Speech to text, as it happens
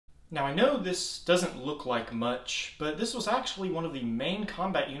Now I know this doesn't look like much, but this was actually one of the main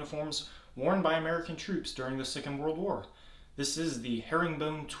combat uniforms worn by American troops during the Second World War. This is the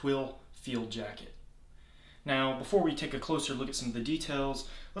herringbone twill field jacket. Now, before we take a closer look at some of the details,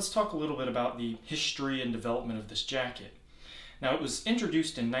 let's talk a little bit about the history and development of this jacket. Now, it was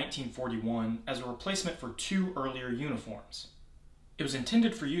introduced in 1941 as a replacement for two earlier uniforms. It was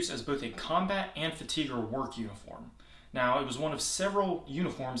intended for use as both a combat and fatigue or work uniform. Now, it was one of several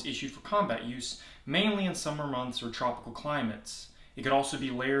uniforms issued for combat use, mainly in summer months or tropical climates. It could also be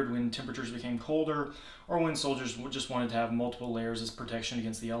layered when temperatures became colder, or when soldiers just wanted to have multiple layers as protection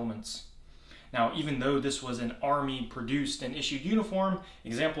against the elements. Now, even though this was an Army-produced and issued uniform,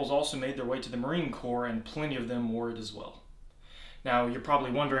 examples also made their way to the Marine Corps, and plenty of them wore it as well. Now, you're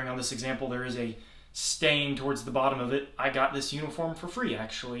probably wondering, on this example, there is a stain towards the bottom of it. I got this uniform for free,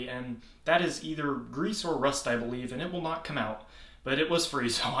 actually, and that is either grease or rust, I believe, and it will not come out. But it was free,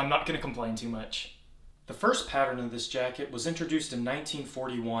 so I'm not going to complain too much. The first pattern of this jacket was introduced in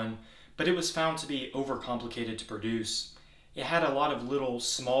 1941, but it was found to be overcomplicated to produce. It had a lot of little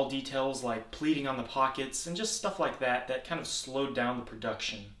small details like pleating on the pockets and just stuff like that that kind of slowed down the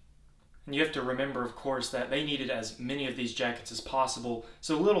production. And you have to remember, of course, that they needed as many of these jackets as possible,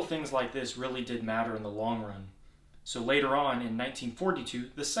 so little things like this really did matter in the long run. So later on, in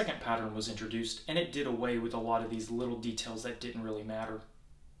 1942, the second pattern was introduced, and it did away with a lot of these little details that didn't really matter.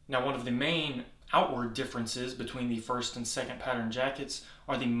 Now, one of the main outward differences between the first and second pattern jackets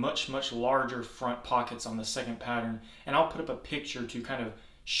are the much larger front pockets on the second pattern, and I'll put up a picture to kind of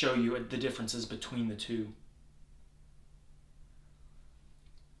show you the differences between the two.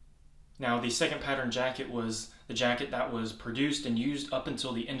 Now, the second pattern jacket was the jacket that was produced and used up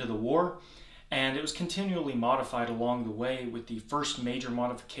until the end of the war, and it was continually modified along the way, with the first major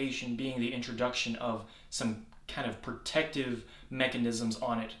modification being the introduction of some kind of protective mechanisms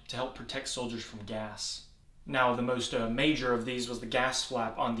on it to help protect soldiers from gas. Now, the most major of these was the gas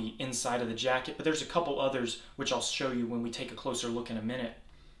flap on the inside of the jacket, but there's a couple others which I'll show you when we take a closer look in a minute.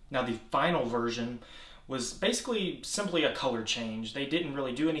 Now, the final version was basically simply a color change. They didn't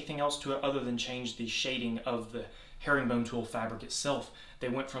really do anything else to it other than change the shading of the herringbone twill fabric itself. They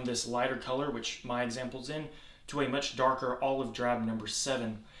went from this lighter color, which my example's in, to a much darker olive drab number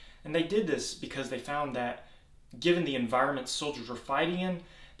 7. And they did this because they found that given the environment soldiers were fighting in,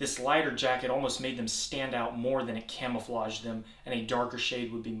 this lighter jacket almost made them stand out more than it camouflaged them, and a darker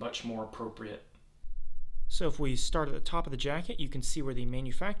shade would be much more appropriate. So if we start at the top of the jacket, you can see where the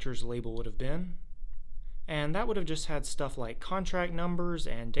manufacturer's label would have been. And that would have just had stuff like contract numbers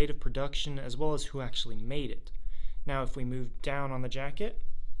and date of production, as well as who actually made it. Now if we move down on the jacket,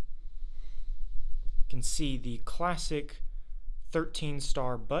 you can see the classic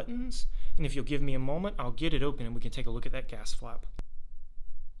 13-star buttons, and if you'll give me a moment, I'll get it open and we can take a look at that gas flap.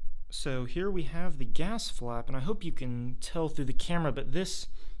 So here we have the gas flap, and I hope you can tell through the camera, but this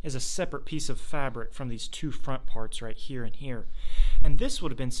is a separate piece of fabric from these two front parts right here and here. And this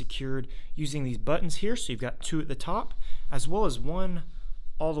would have been secured using these buttons here, so you've got two at the top, as well as one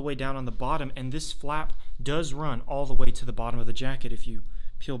all the way down on the bottom, and this flap does run all the way to the bottom of the jacket. If you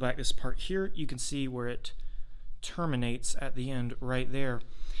peel back this part here, you can see where it terminates at the end right there.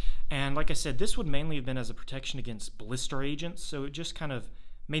 And like I said, this would mainly have been as a protection against blister agents, so it just kind of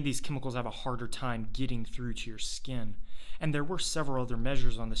made these chemicals have a harder time getting through to your skin. And there were several other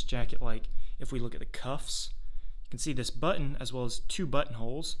measures on this jacket, like if we look at the cuffs, you can see this button as well as two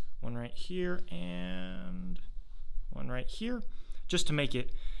buttonholes, one right here and one right here, just to make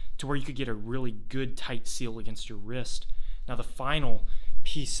it to where you could get a really good tight seal against your wrist. Now the final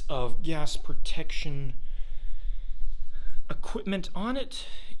piece of gas protection equipment on it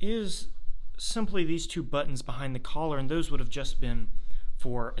is simply these two buttons behind the collar, and those would have just been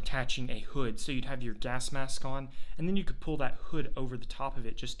for attaching a hood. So you'd have your gas mask on, and then you could pull that hood over the top of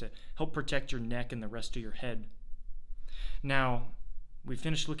it just to help protect your neck and the rest of your head. Now, we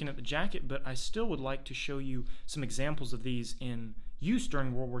finished looking at the jacket, but I still would like to show you some examples of these in use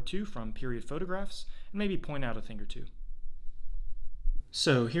during World War II from period photographs, and maybe point out a thing or two.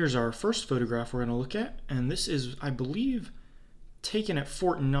 So here's our first photograph we're going to look at, and this is, I believe, taken at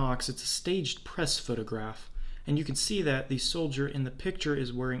Fort Knox. It's a staged press photograph, and you can see that the soldier in the picture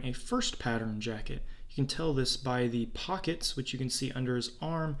is wearing a first pattern jacket. You can tell this by the pockets, which you can see under his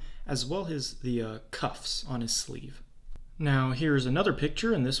arm, as well as the cuffs on his sleeve. Now here's another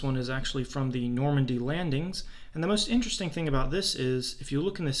picture, and this one is actually from the Normandy landings, and the most interesting thing about this is if you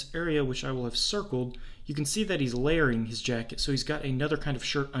look in this area, which I will have circled, you can see that he's layering his jacket, so he's got another kind of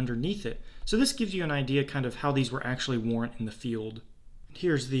shirt underneath it. So this gives you an idea kind of how these were actually worn in the field.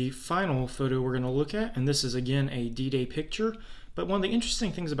 Here's the final photo we're going to look at, and this is again a D-Day picture, But one of the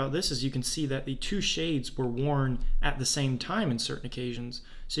interesting things about this is you can see that the two shades were worn at the same time in certain occasions.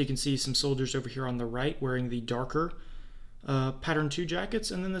 So you can see some soldiers over here on the right wearing the darker pattern 2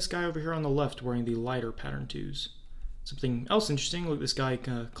 jackets, and then this guy over here on the left wearing the lighter pattern 2s. Something else interesting, look at this guy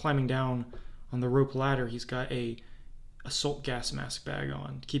climbing down on the rope ladder. He's got a assault gas mask bag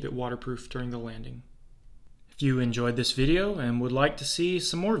on to keep it waterproof during the landing. If you enjoyed this video and would like to see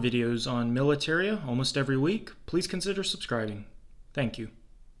some more videos on Militaria almost every week, please consider subscribing. Thank you.